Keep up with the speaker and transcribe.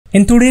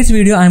In today's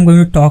video, I'm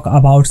going to talk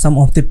about some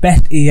of the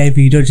best AI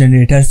video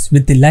generators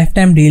with the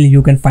lifetime deal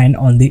you can find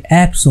on the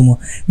Appsumo.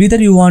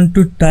 Whether you want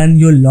to turn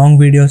your long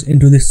videos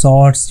into the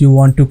shorts, you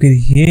want to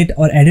create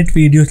or edit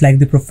videos like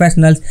the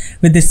professionals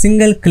with a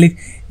single click,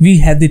 we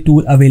have the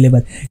tool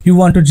available. You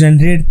want to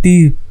generate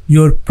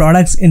your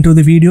products into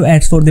the video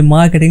ads for the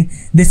marketing,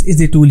 this is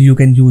the tool you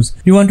can use.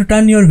 You want to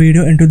turn your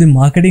video into the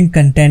marketing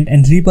content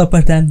and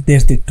repurpose them,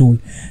 there's the tool.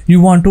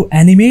 You want to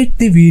animate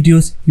the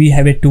videos, we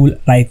have a tool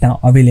right now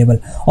available.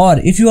 Or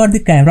if you are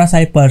the camera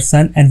shy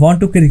person and want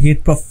to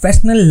create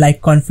professional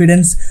like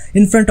confidence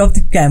in front of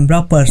the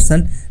camera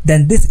person,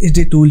 then this is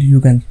the tool you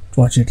can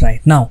watch it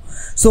right now.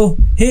 So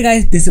hey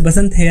guys, this is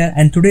Basant here,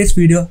 and today's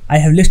video I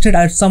have listed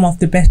out some of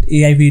the best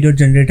AI video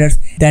generators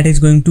that is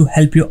going to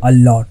help you a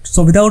lot.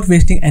 So without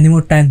wasting any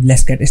more time,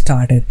 let's get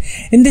started.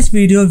 In this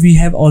video we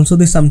have also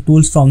some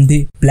tools from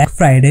the Black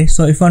Friday,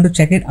 so if you want to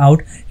check it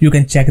out you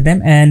can check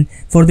them, and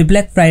for the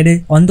Black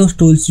Friday on those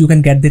tools you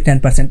can get the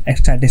 10%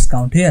 extra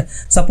discount here.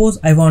 Suppose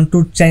I want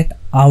to check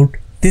out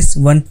this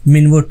one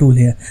Minvo tool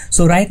here.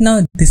 So right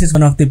now this is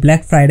one of the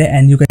Black Friday,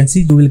 and you can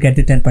see you will get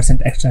the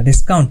 10% extra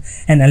discount,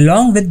 and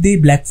along with the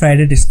Black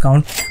Friday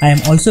discount I am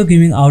also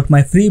giving out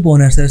my free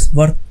bonuses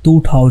worth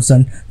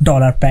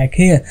 $2,000 pack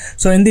here.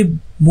 So in the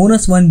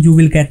bonus one you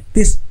will get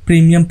this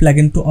premium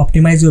plugin to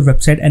optimize your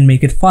website and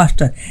make it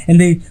faster. In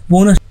the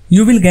bonus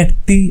you will get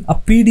a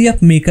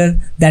PDF maker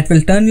that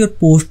will turn your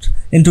posts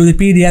into the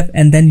PDF,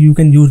 and then you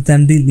can use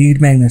them the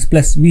lead magnets.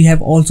 Plus we have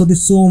also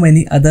so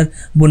many other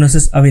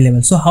bonuses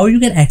available. So how you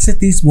can access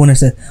these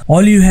bonuses?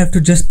 All you have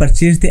to just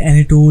purchase the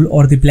any tool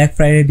or the Black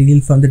Friday deal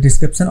from the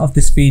description of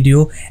this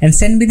video and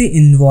send me the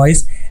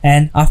invoice,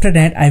 and after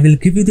that I will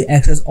give you the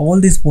access all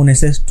these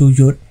bonuses to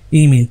your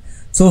email.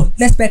 So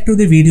let's back to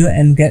the video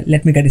and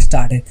let me get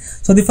started.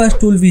 So the first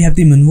tool we have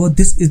the Minvo.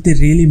 This is the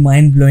really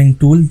mind-blowing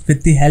tool.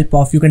 With the help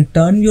of you can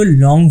turn your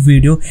long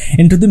video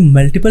into the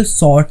multiple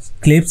short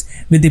clips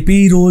with the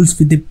B-rolls,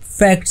 with the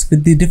facts,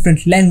 with the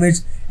different language,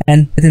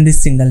 and within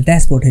this single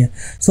dashboard here.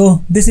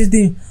 So this is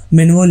the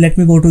Minvo. Let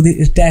me go to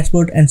the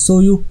dashboard and show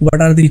you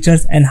what are the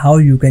features and how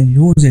you can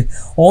use it.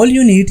 All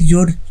you need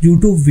your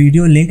YouTube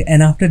video link,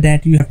 and after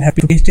that you have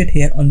to paste it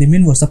here on the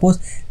Minvo. Suppose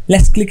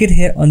let's click it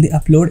here on the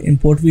upload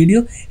import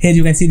video. Here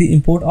you can see the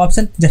import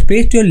option. Just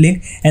paste your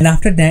link, and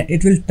after that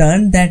it will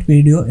turn that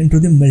video into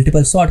the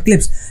multiple short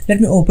clips. Let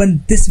me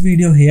open this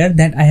video here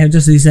that I have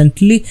just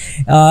recently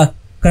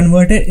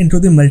converted into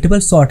the multiple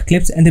short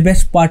clips, and the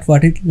best part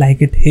what it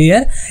like it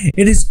here,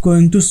 it is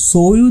going to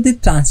show you the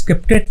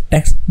transcribed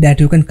text that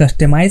you can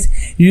customize.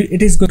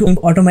 It is going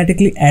to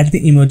automatically add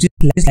the emojis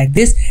like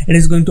this. It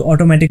is going to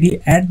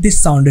automatically add the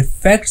sound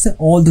effects,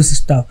 all this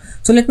stuff.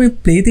 So let me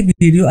play the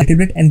video a little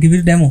bit and give you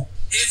a demo.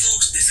 Hey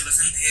folks, this is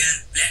Basant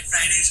here. Black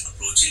Friday is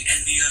approaching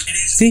and we are ready.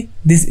 See,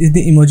 this is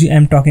the emoji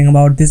I'm talking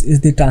about. This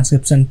is the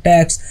transcription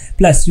text.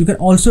 Plus you can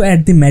also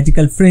add the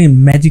magical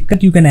frame.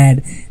 You can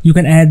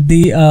add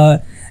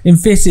the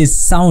emphasis,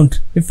 sound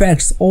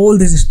effects, all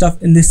this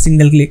stuff in this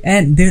single click.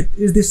 And there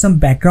is some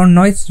background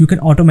noise you can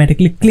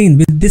automatically clean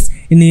with this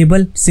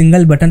enable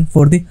single button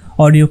for the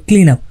audio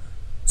cleanup.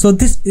 So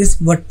this is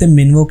what the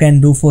Minvo can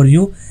do for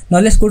you. Now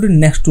let's go to the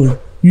next tool.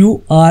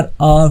 You are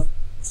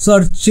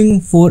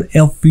searching for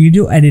a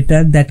video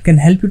editor that can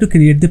help you to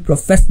create the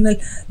professional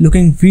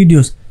looking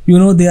videos. You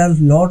know, there are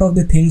a lot of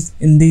the things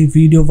in the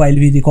video while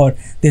we record.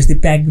 There's the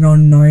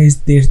background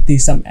noise, there's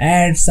some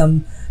ads,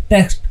 some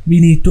text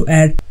we need to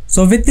add.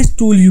 So with this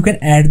tool you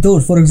can add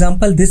those. For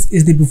example, this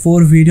is the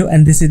before video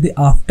and this is the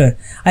after.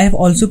 I have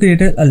also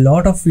created a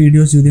lot of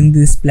videos using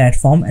this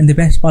platform, and the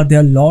best part, there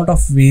are a lot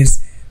of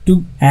ways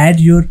to add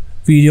your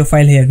video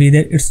file here,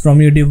 whether it's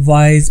from your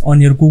device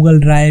on your Google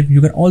Drive.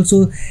 You can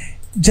also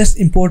just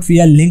import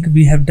via link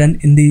we have done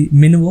in the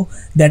Minvo.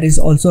 That is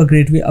also a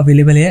great way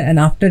available here, and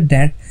after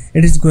that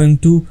it is going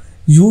to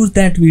use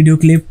that video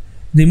clip,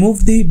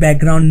 remove the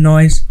background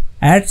noise,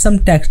 add some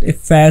text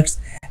effects,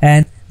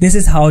 and this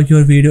is how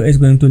your video is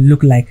going to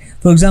look like.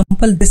 For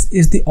example, this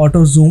is the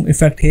auto zoom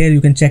effect here,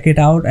 you can check it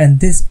out, and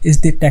this is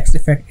the text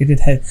effect it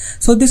has.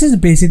 So this is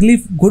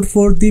basically good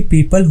for the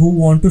people who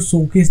want to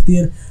showcase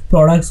their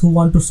products, who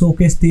want to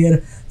showcase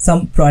their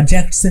some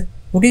projects.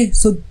 Okay,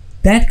 so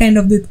that kind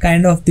of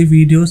the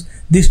videos,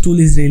 this tool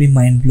is really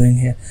mind-blowing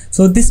here.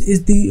 So this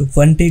is the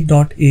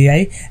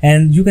onetake.ai,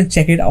 and you can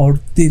check it out,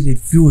 the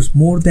reviews,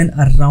 more than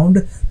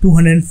around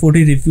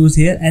 240 reviews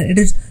here, and it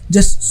is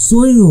just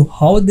showing you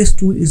how this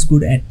tool is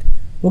good at.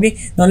 Okay,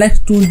 now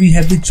next tool we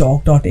have the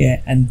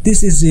chalk.ai, and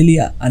this is really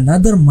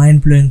another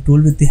mind-blowing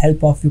tool. With the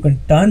help of you can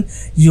turn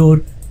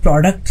your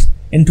products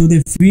into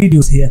the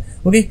videos here.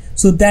 Okay,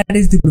 so that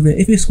is the good way.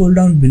 If you scroll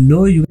down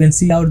below you can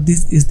see out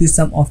this is the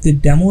some of the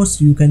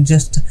demos. You can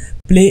just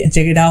play and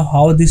check it out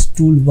how this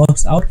tool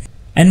works out.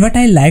 And what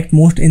I liked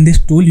most in this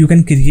tool, you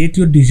can create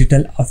your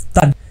digital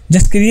avatar.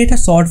 Just create a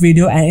short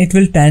video and it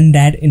will turn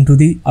that into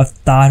the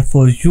avatar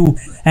for you.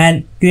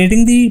 And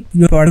creating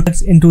your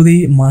products into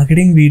the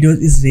marketing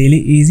videos is really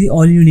easy.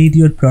 All you need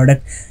your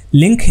product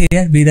link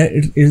here, whether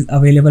it is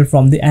available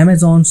from the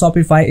Amazon,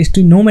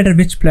 Shopify, no matter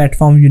which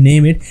platform you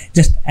name it.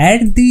 Just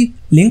add the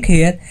link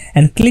here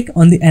and click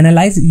on the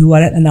analyze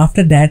URL, and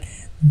after that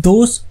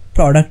those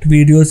product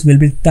videos will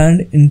be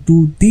turned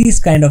into these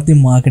kind of the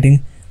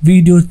marketing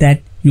videos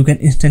that you can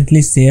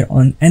instantly share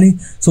on any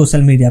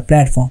social media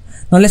platform.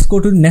 Now let's go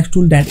to the next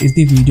tool, that is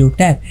the video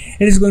tab.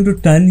 It is going to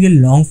turn your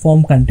long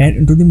form content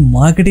into the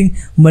marketing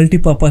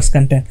multi-purpose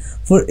content.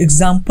 For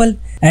example,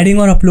 adding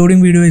or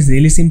uploading video is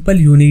really simple.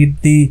 You need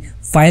the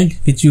file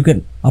which you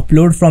can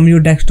upload from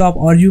your desktop,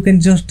 or you can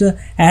just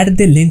add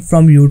the link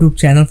from YouTube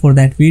channel for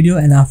that video,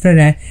 and after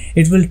that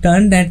it will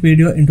turn that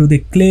video into the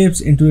clips,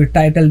 into the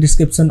title,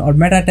 description or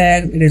meta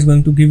tag. It is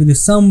going to give you the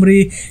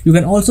summary. You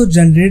can also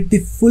generate the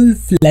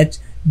full-fledged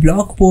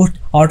blog post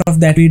out of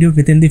that video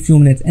within the few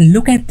minutes, and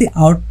look at the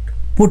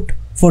output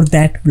for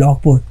that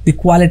blog post, the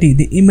quality,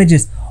 the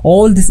images,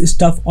 all this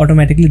stuff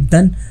automatically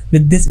done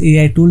with this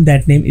AI tool.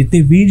 That name is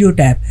the video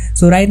tab.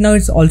 So right now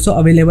it's also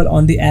available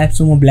on the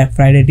Appsumo Black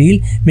Friday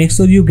deal. Make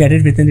sure you get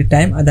it within the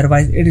time,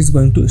 otherwise it is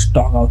going to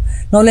stock out.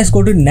 Now let's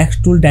go to the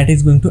next tool, that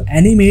is going to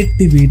animate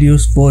the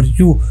videos for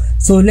you.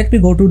 So let me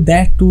go to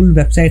that tool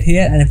website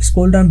here, and if you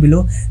scroll down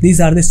below, these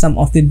are the some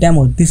of the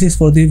demos. This is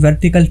for the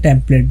vertical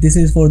template, this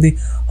is for the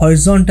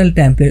horizontal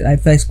template.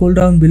 If I scroll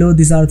down below,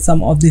 these are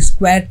some of the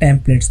square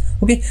templates.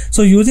 Okay,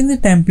 so using the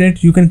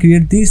template you can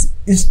create these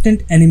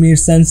instant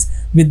animations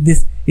with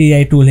this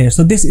AI tool here.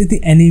 So this is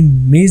the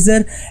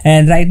Animazer,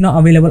 and right now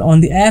available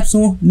on the app.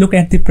 So look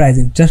at the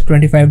pricing, just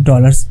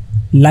 $25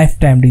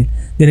 lifetime deal.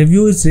 The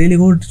review is really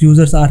good,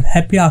 users are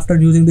happy after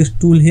using this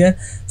tool here.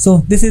 So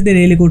this is the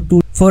really good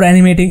tool for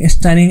animating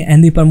stunning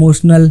and the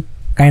promotional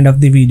kind of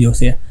the videos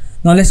here.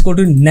 Now let's go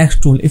to the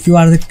next tool. If you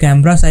are the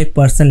camera shy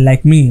person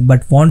like me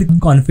but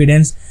want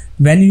confidence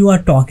when you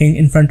are talking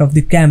in front of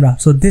the camera,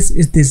 so this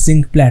is the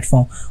Zinc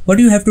platform. What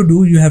you have to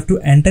do, you have to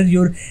enter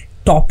your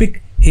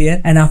topic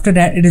here, and after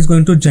that it is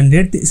going to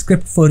generate the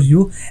script for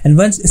you. And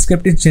once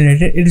script is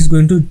generated, it is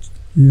going to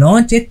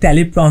launch a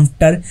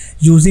teleprompter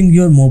using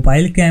your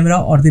mobile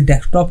camera or the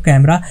desktop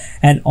camera,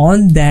 and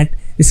on that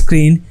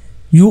screen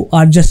you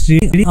are just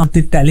reading out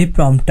the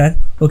teleprompter.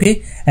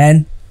 Okay,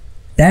 and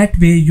that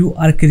way you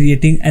are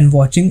creating and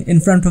watching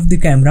in front of the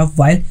camera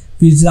while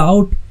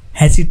without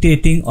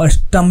hesitating or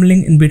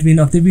stumbling in between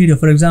of the video.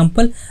 For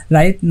example,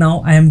 right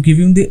now I am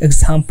giving the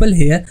example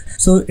here.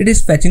 So it is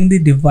fetching the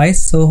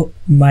device, so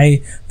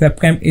my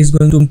webcam is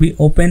going to be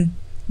open.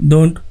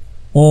 Don't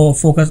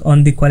focus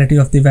on the quality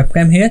of the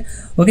webcam here.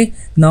 Okay,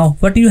 now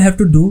what you have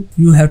to do,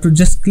 you have to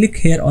just click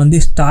here on the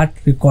start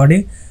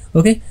recording.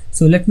 Okay,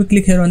 so let me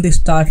click here on the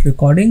start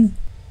recording.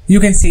 You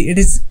can see it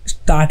is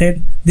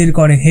started the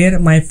recording. Here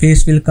my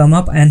face will come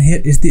up, and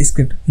here is the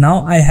script.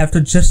 Now I have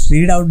to just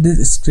read out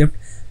this script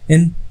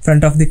in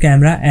front of the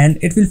camera, and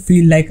it will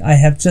feel like I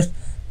have just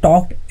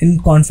talked in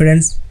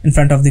confidence in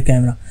front of the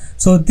camera.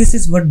 So this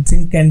is what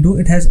Zinc can do.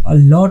 It has a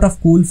lot of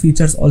cool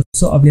features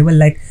also available,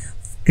 like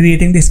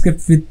creating the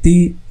script with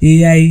the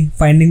AI,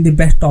 finding the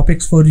best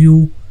topics for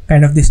you,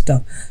 kind of this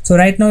stuff. So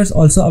right now it's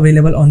also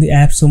available on the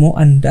Appsumo,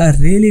 and a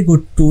really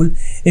good tool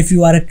if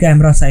you are a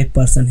camera shy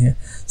person here.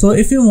 So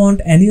if you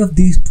want any of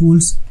these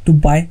tools to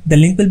buy, the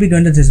link will be given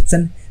in the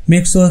description.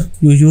 Make sure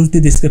you use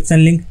the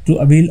description link to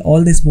avail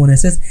all these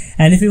bonuses.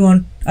 And if you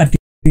want a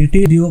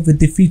detailed video with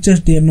the features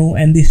demo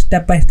and the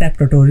step-by-step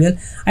tutorial,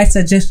 I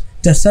suggest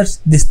just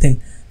search this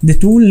thing, the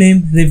tool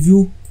name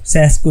review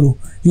Guru.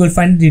 You will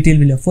find a detailed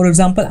video. For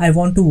example, I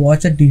want to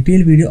watch a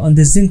detailed video on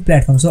the Zinc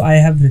platform, so I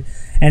have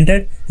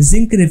entered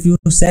Zinc review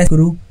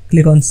Guru,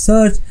 click on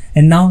search,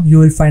 and now you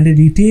will find a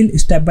detailed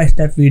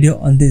step-by-step video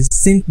on this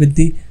Zinc with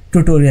the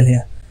tutorial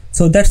here.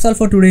 So that's all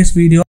for today's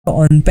video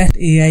on best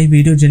AI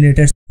video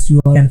generators you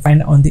can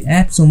find on the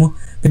Appsumo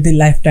with the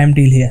lifetime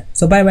deal here.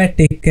 So bye bye,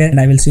 take care, and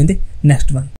I will see you in the next one.